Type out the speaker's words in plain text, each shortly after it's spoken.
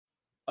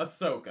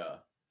Ahsoka.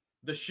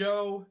 The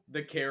show,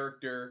 the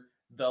character,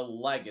 the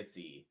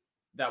legacy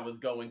that was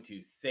going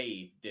to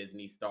save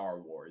Disney Star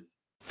Wars.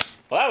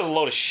 Well, that was a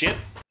load of shit.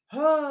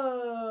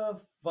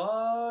 Fuck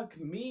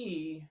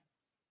me.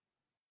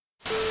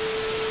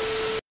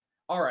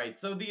 Alright,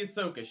 so the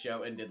Ahsoka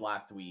show ended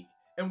last week,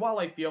 and while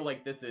I feel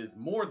like this is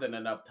more than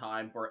enough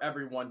time for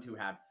everyone to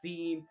have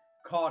seen,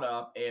 caught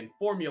up, and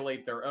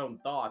formulate their own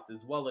thoughts,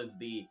 as well as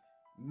the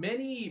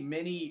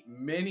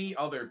many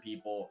other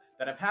people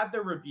that have had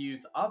their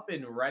reviews up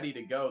and ready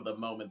to go the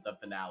moment the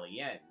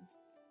finale ends.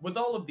 With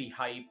all of the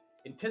hype,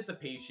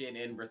 anticipation,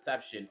 and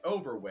reception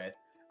over with,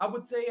 I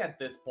would say at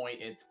this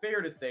point it's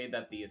fair to say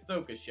that the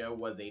Ahsoka show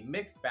was a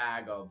mixed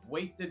bag of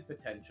wasted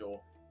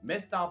potential,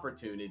 missed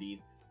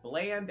opportunities,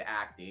 bland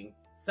acting,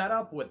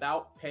 setup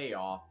without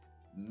payoff,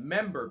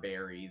 member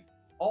berries,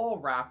 all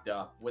wrapped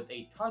up with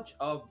a touch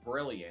of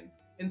brilliance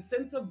and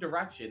sense of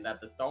direction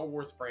that the Star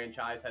Wars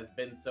franchise has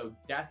been so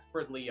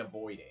desperately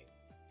avoiding.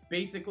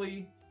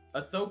 Basically,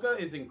 Ahsoka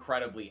is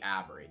incredibly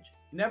average,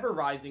 never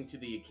rising to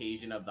the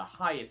occasion of the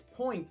highest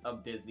points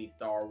of Disney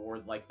Star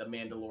Wars like The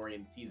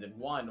Mandalorian Season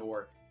 1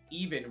 or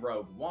even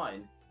Rogue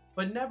One,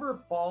 but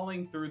never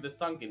falling through the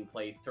sunken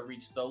place to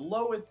reach the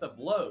lowest of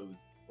lows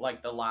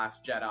like The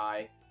Last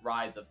Jedi,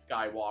 Rise of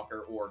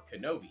Skywalker, or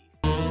Kenobi.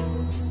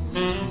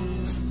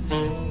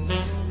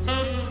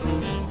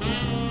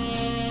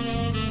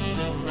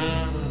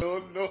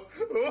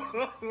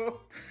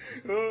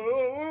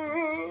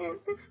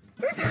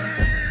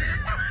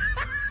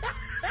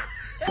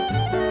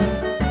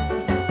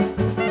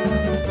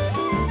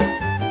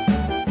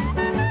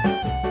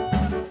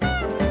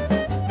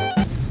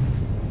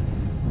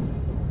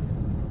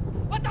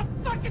 What the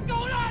fuck is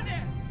going on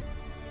there?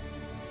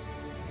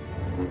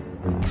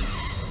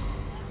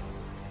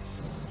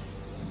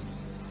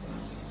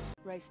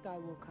 Rey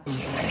Skywalker.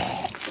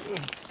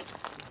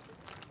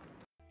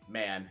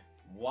 Man,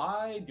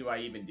 why do I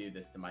even do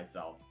this to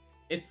myself?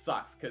 It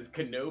sucks, because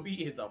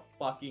Kenobi is a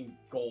fucking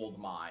gold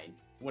mine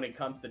when it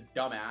comes to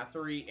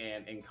dumbassery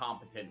and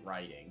incompetent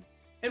writing.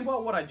 And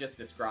while what I just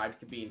described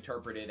could be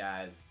interpreted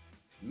as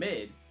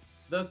mid,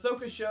 the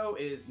Ahsoka show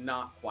is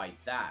not quite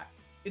that.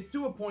 It's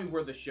to a point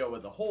where the show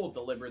as a whole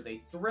delivers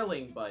a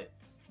thrilling but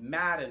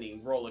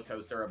maddening roller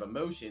coaster of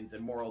emotions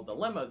and moral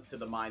dilemmas to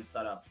the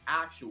mindset of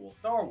actual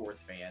Star Wars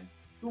fans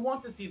who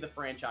want to see the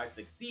franchise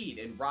succeed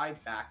and rise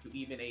back to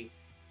even a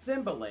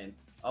semblance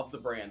of the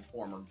brand's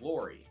former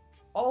glory.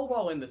 All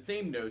while in the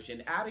same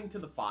notion adding to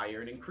the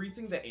fire and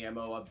increasing the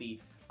ammo of the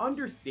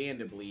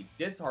understandably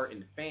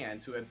disheartened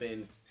fans who have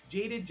been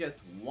jaded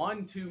just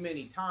one too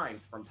many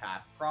times from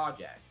past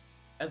projects,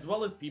 as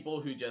well as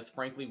people who just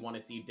frankly want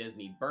to see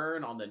Disney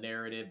burn on the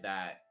narrative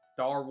that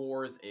Star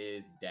Wars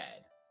is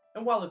dead.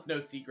 And while it's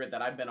no secret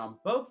that I've been on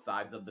both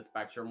sides of the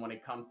spectrum when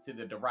it comes to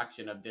the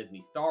direction of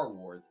Disney Star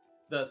Wars,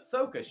 the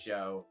Ahsoka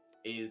show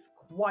is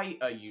quite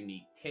a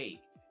unique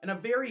take, and a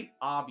very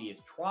obvious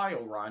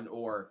trial run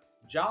or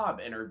job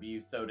interview,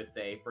 so to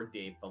say, for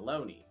Dave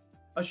Filoni,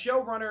 a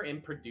showrunner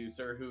and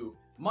producer who,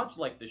 much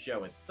like the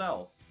show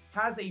itself,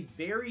 has a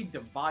very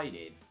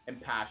divided and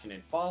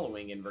passionate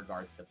following in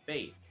regards to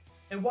faith.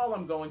 And while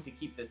I'm going to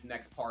keep this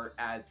next part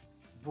as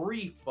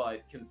brief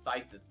but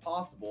concise as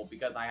possible,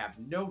 because I have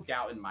no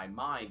doubt in my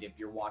mind if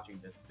you're watching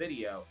this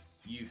video,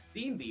 you've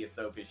seen the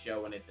Ahsoka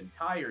show in its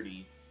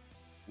entirety,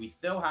 we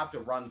still have to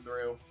run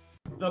through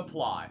the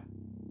plot.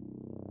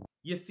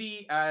 You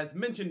see, as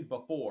mentioned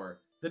before,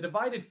 the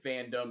divided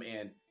fandom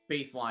and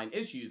baseline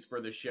issues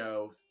for the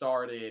show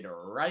started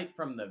right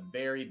from the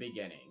very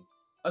beginning.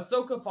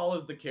 Ahsoka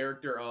follows the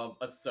character of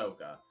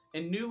Ahsoka,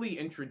 and newly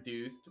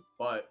introduced,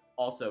 but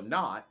also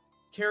not,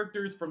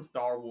 characters from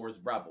Star Wars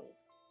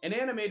Rebels, an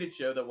animated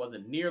show that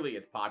wasn't nearly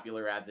as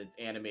popular as its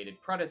animated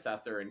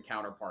predecessor and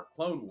counterpart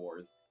Clone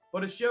Wars,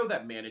 but a show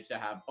that managed to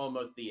have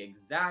almost the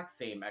exact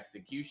same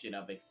execution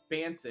of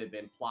expansive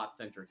and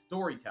plot-centric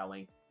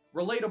storytelling,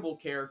 relatable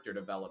character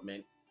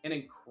development, and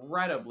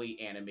incredibly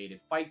animated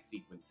fight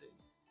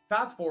sequences.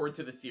 Fast forward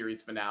to the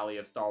series finale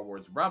of Star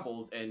Wars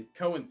Rebels and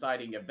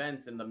coinciding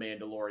events in The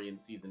Mandalorian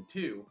Season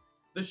 2,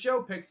 the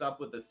show picks up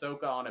with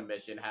Ahsoka on a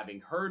mission having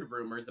heard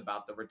rumors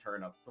about the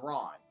return of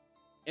Thrawn,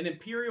 an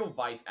Imperial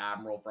Vice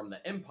Admiral from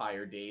the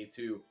Empire days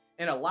who,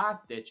 in a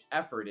last-ditch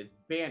effort, is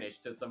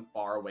banished to some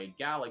faraway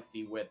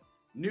galaxy with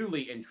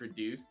newly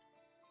introduced,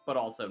 but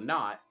also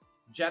not,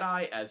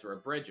 Jedi Ezra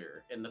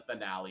Bridger in the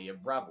finale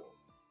of Rebels.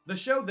 The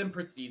show then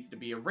proceeds to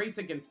be a race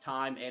against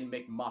time and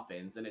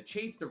McMuffins in a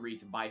chase to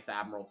reach Vice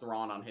Admiral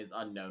Thrawn on his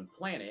unknown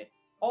planet,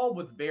 all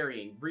with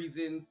varying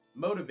reasons,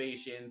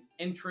 motivations,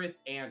 interests,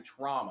 and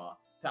trauma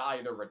to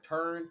either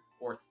return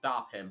or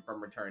stop him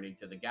from returning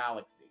to the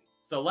galaxy.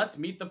 So let's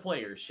meet the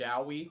players,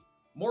 shall we?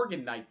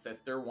 Morgan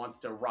Nightsister wants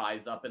to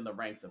rise up in the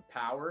ranks of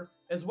power,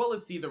 as well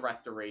as see the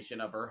restoration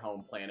of her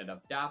home planet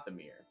of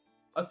Dathomir.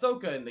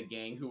 Ahsoka and the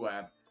gang, who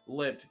have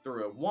lived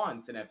through it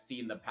once and have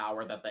seen the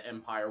power that the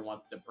Empire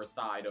wants to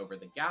preside over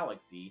the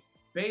galaxy.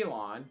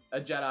 Balon, a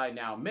Jedi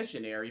now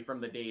missionary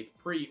from the days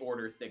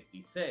pre-Order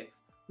 66,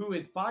 who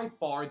is by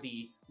far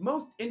the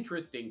most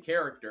interesting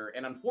character,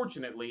 and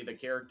unfortunately the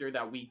character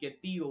that we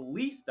get the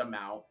least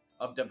amount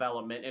of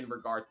development in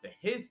regards to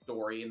his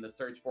story in the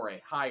search for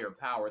a higher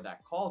power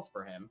that calls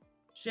for him.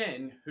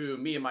 Shin, who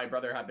me and my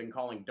brother have been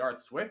calling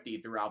Darth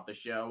Swifty throughout the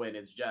show and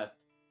is just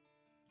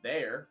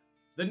there.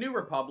 The New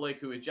Republic,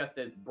 who is just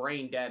as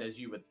brain dead as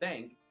you would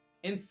think.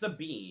 And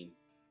Sabine,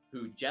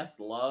 who just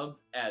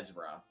loves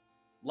Ezra.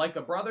 Like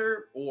a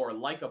brother or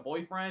like a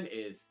boyfriend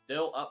is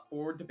still up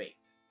for debate.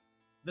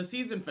 The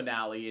season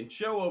finale and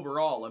show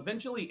overall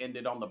eventually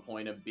ended on the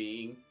point of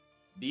being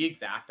the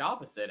exact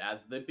opposite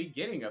as the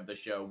beginning of the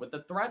show, with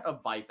the threat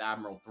of Vice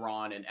Admiral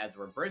Thrawn and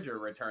Ezra Bridger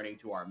returning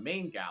to our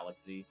main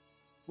galaxy,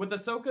 with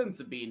Ahsoka and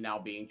Sabine now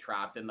being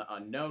trapped in the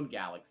unknown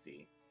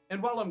galaxy.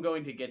 And while I'm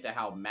going to get to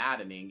how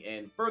maddening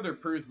and further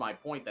proves my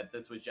point that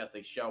this was just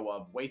a show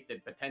of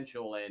wasted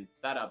potential and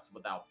setups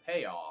without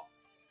payoffs,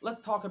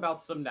 let's talk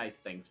about some nice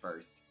things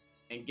first,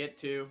 and get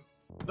to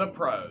the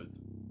pros.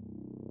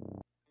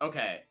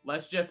 Okay,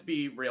 let's just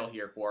be real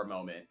here for a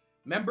moment.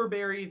 Member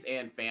berries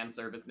and fan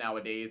service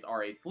nowadays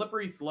are a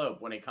slippery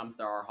slope when it comes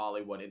to our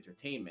Hollywood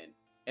entertainment.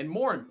 And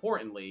more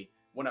importantly,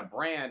 when a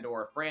brand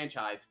or a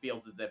franchise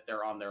feels as if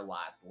they're on their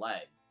last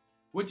legs.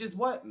 Which is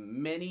what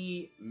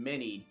many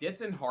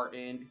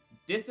disheartened,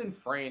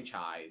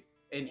 disenfranchised,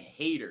 and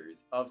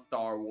haters of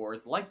Star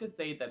Wars like to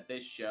say that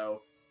this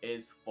show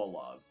is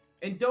full of.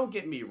 And don't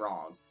get me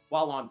wrong,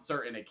 while on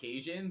certain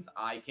occasions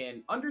I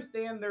can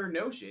understand their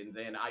notions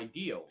and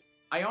ideals,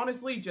 I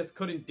honestly just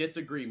couldn't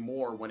disagree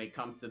more when it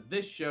comes to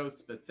this show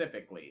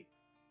specifically.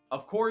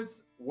 Of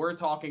course, we're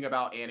talking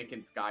about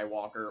Anakin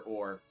Skywalker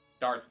or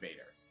Darth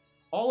Vader.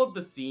 All of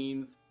the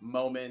scenes,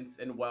 moments,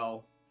 and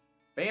well,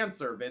 fan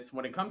service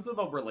when it comes to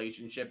the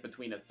relationship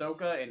between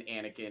Ahsoka and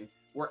Anakin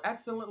were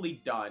excellently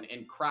done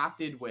and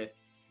crafted with,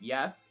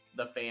 yes,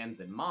 the fans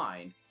in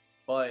mind,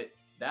 but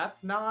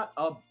that's not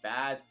a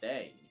bad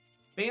thing.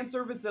 Fan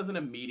service doesn't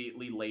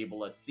immediately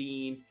label a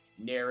scene,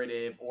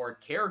 narrative, or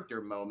character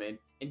moment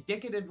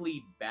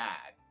indicatively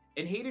bad,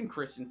 and Hayden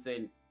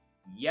Christensen,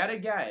 yet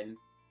again,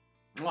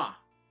 mwah,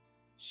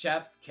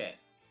 chef's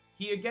kiss.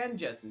 He again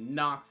just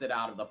knocks it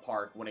out of the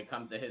park when it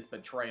comes to his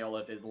portrayal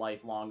of his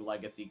lifelong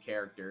legacy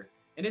character,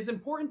 and is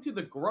important to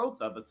the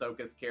growth of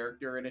Ahsoka's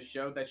character in a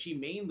show that she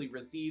mainly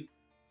receives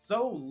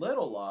so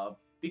little of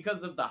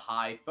because of the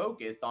high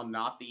focus on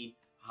not the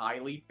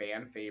highly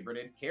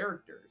fan-favorited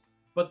characters.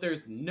 But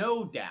there's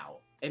no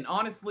doubt, and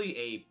honestly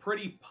a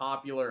pretty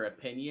popular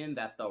opinion,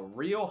 that the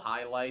real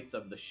highlights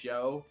of the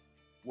show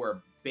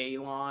were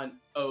Baylan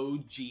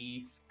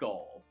OG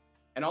Skull.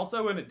 And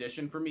also in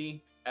addition for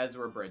me,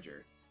 Ezra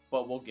Bridger.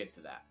 But we'll get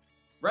to that.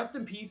 Rest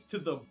in peace to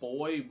the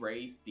boy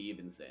Ray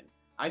Stevenson.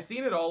 I've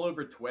seen it all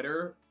over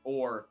Twitter,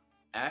 or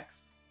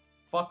X.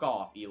 Fuck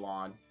off,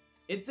 Elon.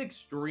 It's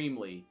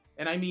extremely,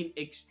 and I mean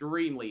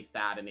extremely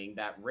saddening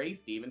that Ray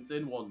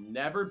Stevenson will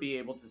never be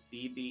able to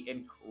see the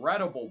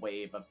incredible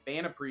wave of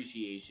fan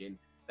appreciation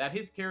that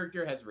his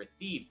character has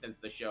received since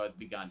the show has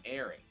begun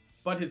airing.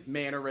 But his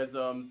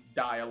mannerisms,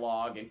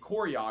 dialogue, and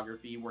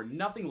choreography were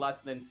nothing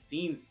less than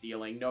scene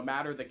stealing no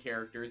matter the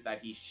characters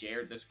that he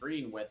shared the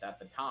screen with at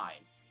the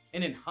time.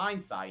 And in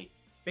hindsight,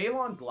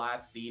 Baylan's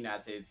last scene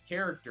as his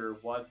character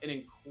was an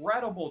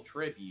incredible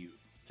tribute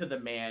to the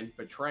man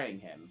portraying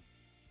him.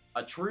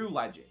 A true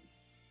legend.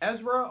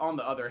 Ezra, on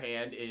the other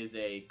hand, is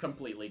a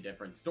completely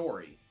different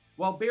story,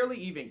 while barely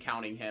even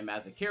counting him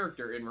as a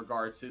character in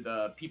regards to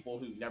the people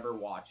who never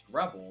watched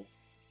Rebels.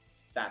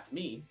 That's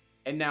me.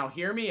 And now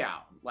hear me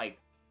out. Like,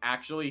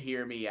 actually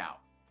hear me out.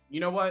 You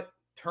know what?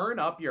 Turn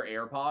up your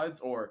AirPods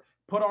or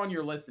put on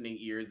your listening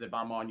ears if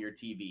I'm on your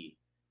TV,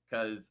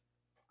 because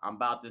I'm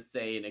about to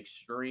say an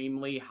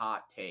extremely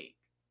hot take.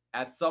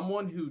 As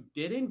someone who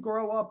didn't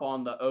grow up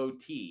on the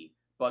OT,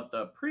 but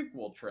the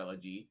prequel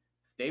trilogy,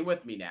 stay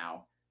with me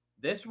now,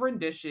 this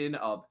rendition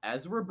of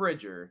Ezra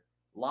Bridger,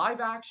 live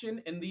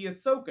action in the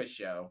Ahsoka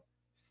show,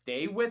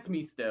 stay with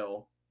me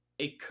still,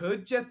 it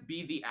could just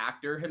be the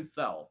actor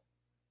himself,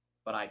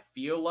 but I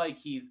feel like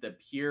he's the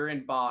pure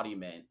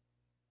embodiment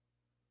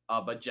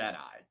of a Jedi.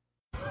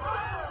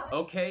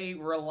 Okay,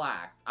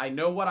 relax. I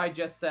know what I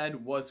just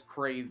said was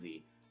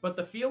crazy, but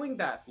the feeling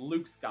that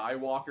Luke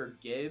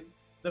Skywalker gives,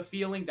 the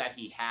feeling that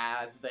he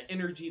has, the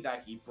energy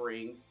that he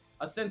brings,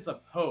 a sense of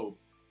hope,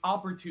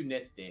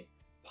 opportunistic,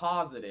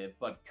 positive,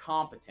 but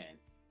competent,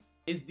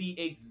 is the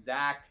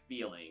exact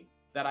feeling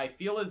that I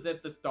feel as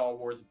if the Star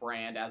Wars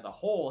brand as a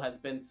whole has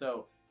been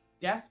so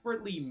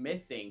desperately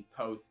missing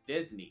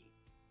post-Disney.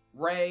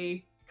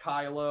 Rey,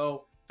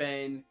 Kylo,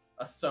 Finn,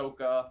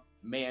 Ahsoka,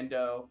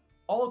 Mando,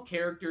 all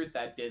characters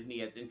that Disney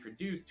has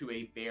introduced to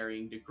a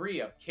varying degree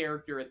of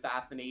character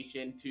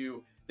assassination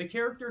to the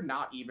character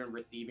not even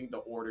receiving the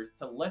orders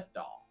to lift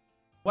off.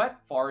 Wet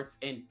farts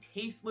and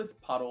tasteless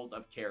puddles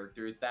of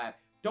characters that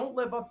don't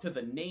live up to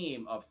the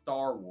name of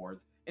Star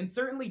Wars and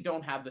certainly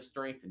don't have the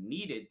strength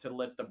needed to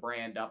lift the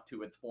brand up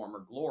to its former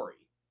glory.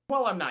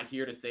 While I'm not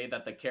here to say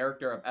that the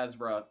character of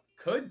Ezra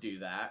could do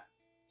that,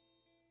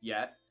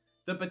 yet,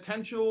 The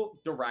potential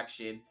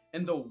direction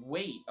and the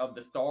weight of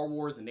the Star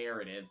Wars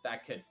narratives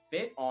that could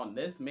fit on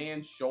this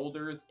man's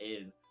shoulders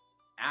is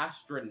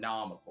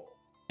astronomical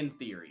in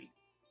theory.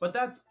 But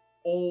that's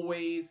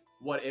always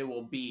what it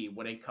will be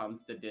when it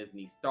comes to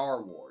Disney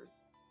Star Wars.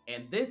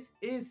 And this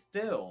is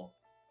still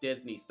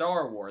Disney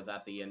Star Wars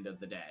at the end of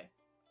the day.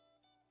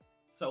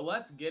 So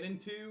let's get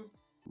into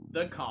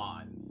the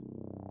cons.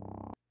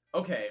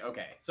 Okay,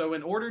 so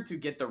in order to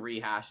get the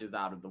rehashes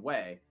out of the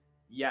way,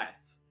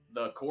 yes,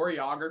 the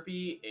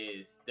choreography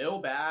is still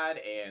bad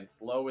and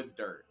slow as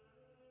dirt.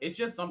 It's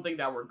just something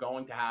that we're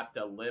going to have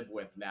to live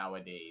with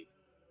nowadays.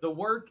 The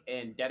work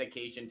and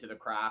dedication to the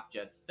craft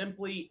just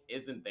simply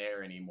isn't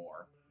there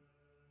anymore.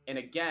 And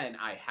again,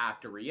 I have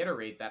to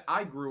reiterate that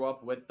I grew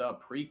up with the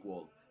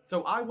prequels,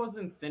 so I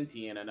wasn't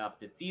sentient enough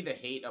to see the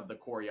hate of the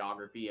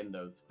choreography in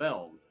those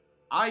films.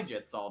 I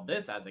just saw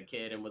this as a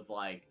kid and was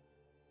like,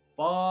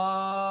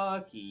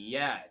 fuck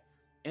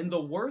yes. And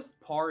the worst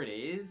part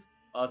is,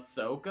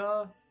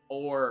 Ahsoka,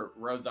 or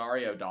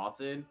Rosario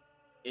Dawson,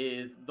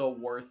 is the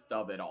worst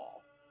of it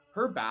all.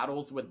 Her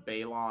battles with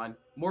Balon,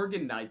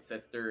 Morgan Knight's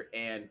sister,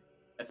 and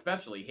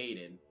especially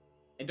Hayden.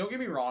 And don't get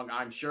me wrong,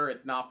 I'm sure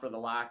it's not for the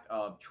lack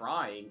of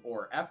trying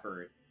or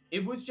effort.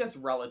 It was just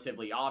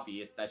relatively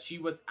obvious that she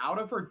was out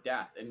of her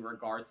depth in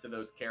regards to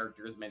those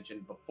characters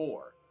mentioned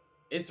before.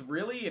 It's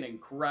really an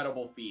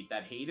incredible feat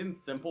that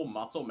Hayden's simple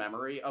muscle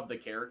memory of the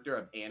character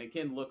of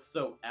Anakin looks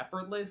so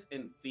effortless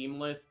and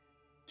seamless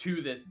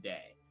to this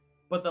day.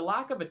 But the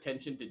lack of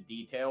attention to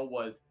detail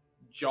was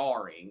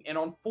jarring and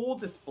on full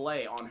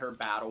display on her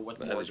battle with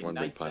Morgan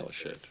Knight's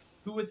sister,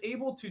 who was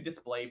able to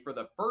display for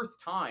the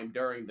first time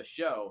during the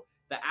show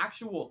the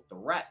actual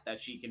threat that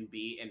she can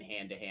be in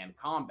hand-to-hand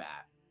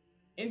combat.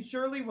 And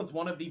surely was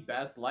one of the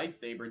best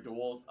lightsaber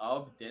duels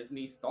of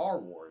Disney Star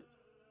Wars.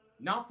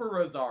 Not for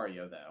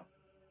Rosario, though.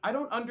 I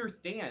don't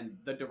understand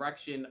the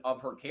direction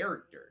of her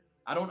character.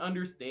 I don't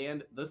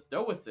understand the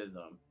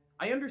stoicism.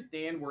 I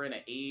understand we're in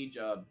an age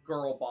of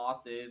girl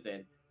bosses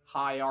and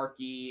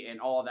hierarchy and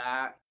all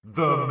that.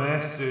 The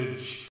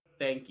message.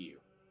 Thank you.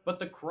 But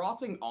the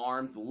crossing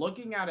arms,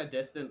 looking at a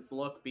distance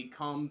look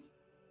becomes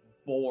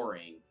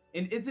boring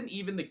and isn't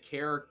even the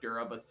character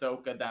of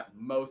Ahsoka that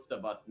most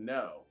of us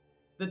know.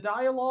 The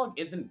dialogue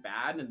isn't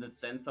bad in the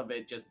sense of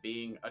it just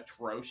being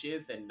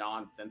atrocious and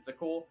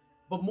nonsensical,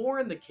 but more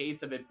in the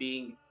case of it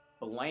being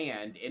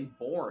bland and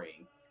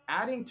boring,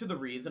 adding to the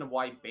reason of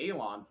why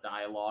Balon's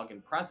dialogue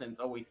and presence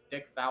always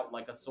sticks out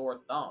like a sore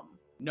thumb.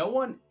 No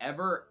one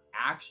ever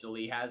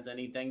actually has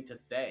anything to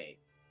say.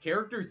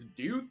 Characters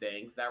do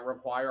things that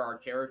require our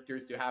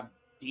characters to have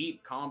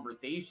deep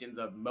conversations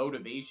of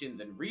motivations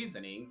and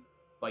reasonings,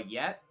 but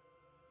yet,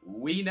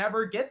 we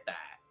never get that.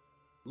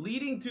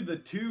 Leading to the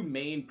two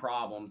main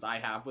problems I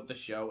have with the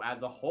show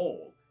as a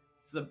whole,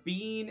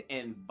 Sabine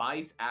and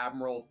Vice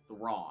Admiral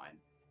Thrawn.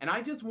 And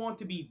I just want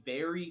to be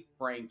very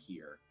frank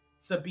here.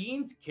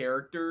 Sabine's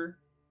character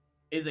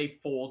is a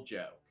full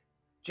joke.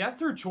 Just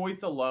her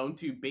choice alone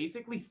to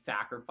basically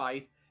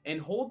sacrifice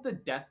and hold the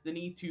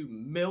destiny to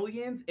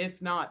millions,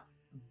 if not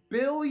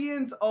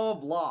billions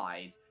of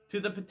lives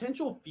to the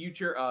potential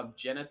future of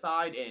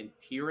genocide and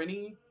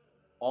tyranny,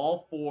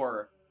 all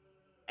for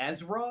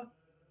Ezra,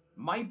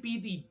 might be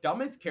the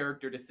dumbest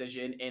character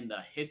decision in the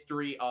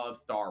history of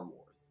Star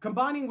Wars.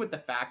 Combining with the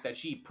fact that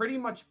she pretty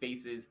much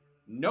faces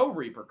no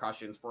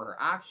repercussions for her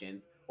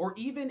actions, or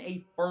even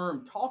a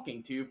firm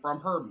talking to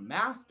from her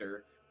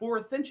master for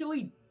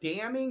essentially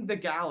damning the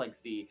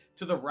galaxy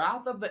to the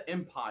wrath of the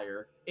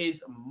Empire,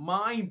 is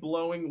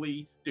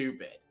mind-blowingly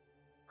stupid.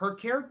 Her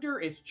character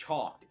is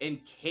chalked and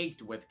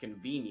caked with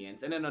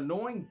convenience and an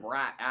annoying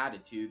brat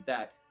attitude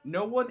that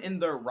no one in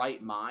their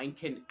right mind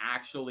can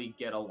actually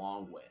get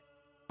along with.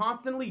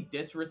 Constantly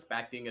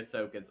disrespecting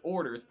Ahsoka's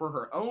orders for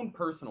her own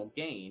personal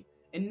gain,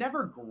 and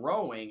never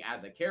growing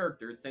as a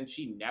character since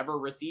she never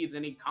receives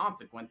any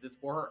consequences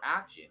for her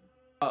actions.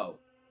 Oh,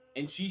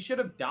 and she should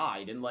have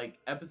died in like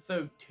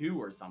episode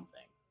 2 or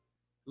something.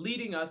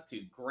 Leading us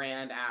to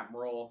Grand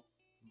Admiral,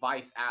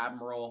 Vice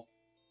Admiral,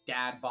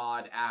 Dad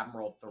Bod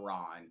Admiral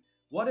Thrawn.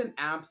 What an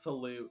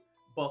absolute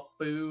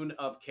buffoon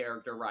of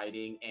character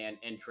writing and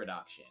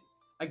introduction.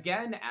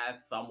 Again,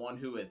 as someone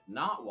who has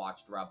not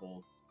watched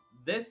Rebels,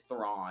 this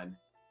Thrawn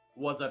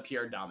was a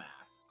pure dumbass.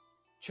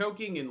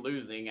 Choking and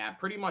losing at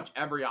pretty much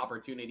every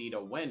opportunity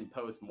to win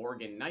post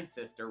Morgan Knight's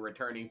sister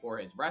returning for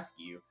his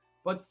rescue,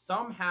 but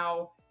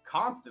somehow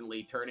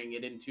constantly turning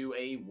it into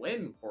a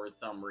win for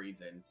some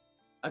reason.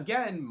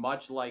 Again,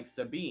 much like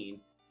Sabine,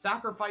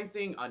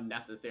 sacrificing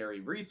unnecessary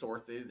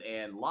resources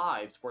and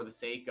lives for the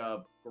sake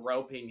of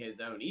groping his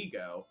own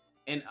ego,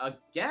 and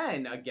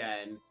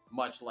again,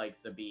 much like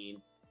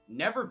Sabine,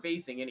 never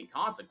facing any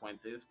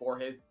consequences for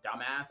his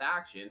dumbass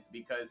actions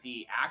because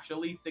he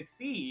actually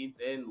succeeds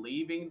in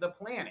leaving the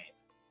planet.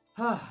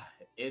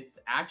 It's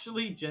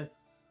actually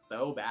just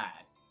so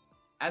bad.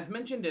 As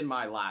mentioned in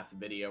my last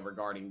video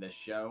regarding this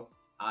show,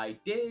 I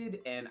did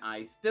and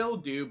I still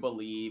do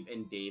believe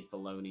in Dave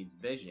Filoni's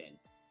vision,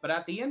 but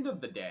at the end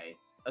of the day,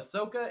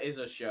 Ahsoka is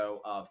a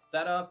show of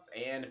setups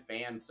and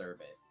fan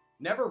service,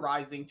 never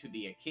rising to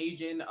the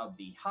occasion of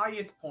the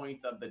highest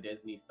points of the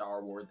Disney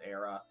Star Wars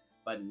era,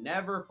 but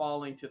never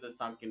falling to the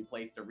sunken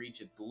place to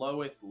reach its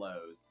lowest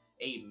lows.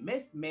 A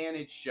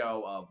mismanaged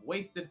show of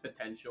wasted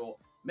potential,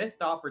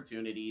 missed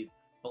opportunities,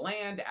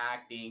 bland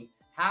acting,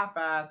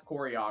 half-assed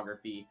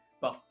choreography,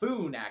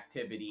 buffoon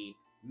activity,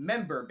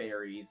 member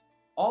berries,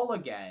 all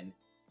again,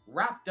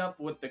 wrapped up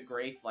with the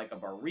grace like a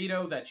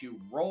burrito that you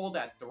rolled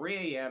at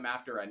 3 a.m.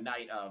 after a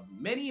night of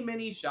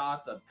many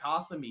shots of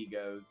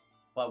casamigos,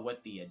 but with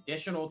the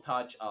additional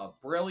touch of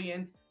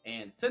brilliance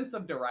and sense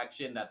of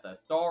direction that the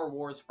Star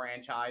Wars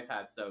franchise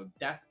has so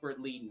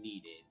desperately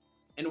needed.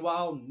 And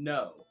while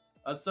no,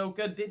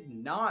 Ahsoka did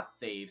not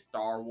save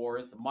Star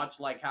Wars, much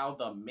like how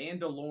the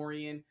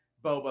Mandalorian,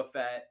 Boba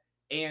Fett,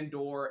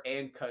 Andor,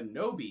 and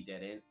Kenobi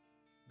didn't,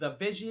 the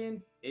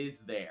vision is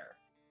there.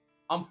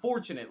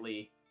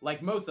 Unfortunately,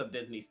 like most of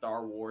Disney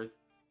Star Wars,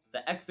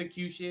 the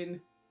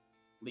execution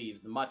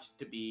leaves much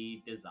to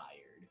be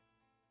desired.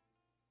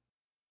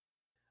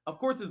 Of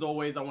course, as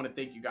always, I want to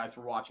thank you guys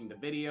for watching the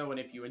video, and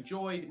if you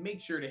enjoyed, make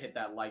sure to hit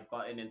that like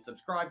button and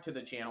subscribe to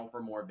the channel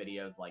for more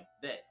videos like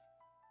this.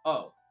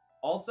 Oh,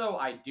 also,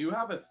 I do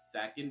have a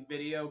second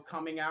video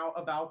coming out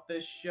about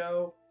this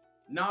show.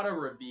 Not a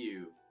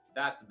review,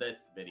 that's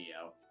this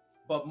video,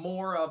 but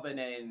more of an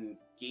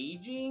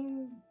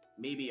engaging,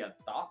 maybe a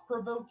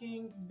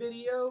thought-provoking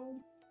video?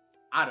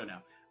 I don't know.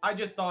 I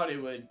just thought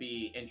it would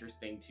be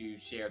interesting to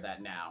share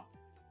that now.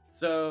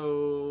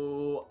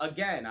 So,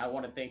 again, I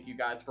want to thank you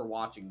guys for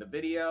watching the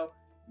video.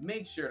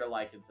 Make sure to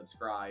like and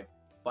subscribe.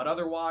 But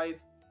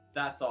otherwise,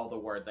 that's all the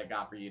words I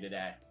got for you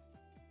today.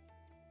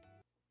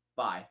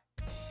 Bye.